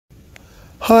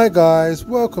Hi guys,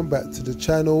 welcome back to the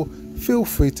channel. Feel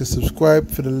free to subscribe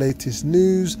for the latest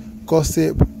news,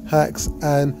 gossip, hacks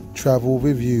and travel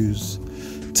reviews.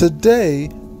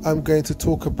 Today I'm going to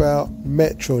talk about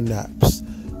Metronaps.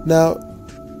 Now,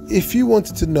 if you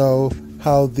wanted to know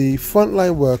how the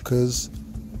frontline workers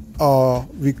are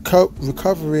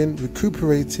recuperating,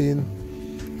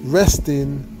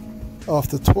 resting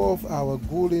after 12-hour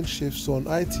grueling shifts on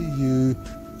ITU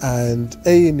and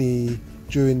A&E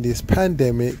during this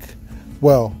pandemic,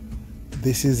 well,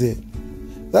 this is it.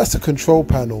 That's the control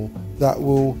panel that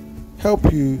will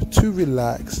help you to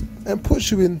relax and put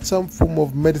you in some form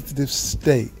of meditative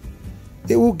state.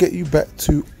 It will get you back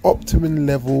to optimum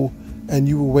level and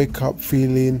you will wake up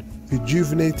feeling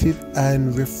rejuvenated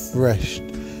and refreshed.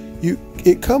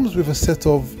 It comes with a set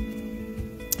of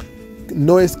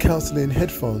noise cancelling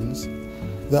headphones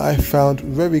that I found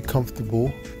very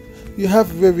comfortable. You have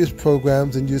various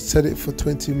programs and you set it for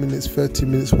 20 minutes, 30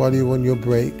 minutes while you're on your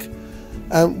break.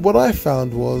 And what I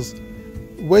found was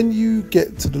when you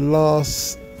get to the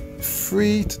last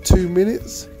 3 to 2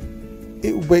 minutes,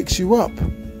 it wakes you up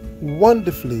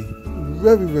wonderfully,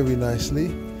 very, very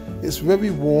nicely. It's very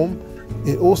warm.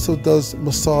 It also does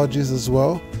massages as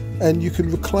well, and you can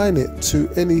recline it to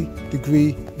any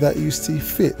degree that you see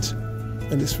fit.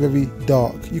 And it's very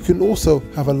dark. You can also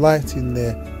have a light in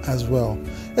there as well.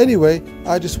 Anyway,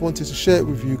 I just wanted to share it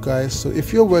with you guys. So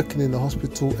if you're working in a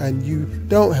hospital and you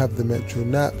don't have the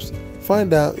Metronaps,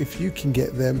 find out if you can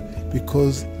get them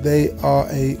because they are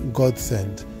a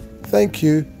godsend. Thank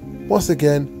you. Once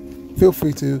again, feel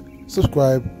free to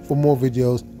subscribe for more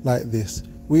videos like this.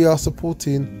 We are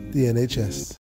supporting the NHS.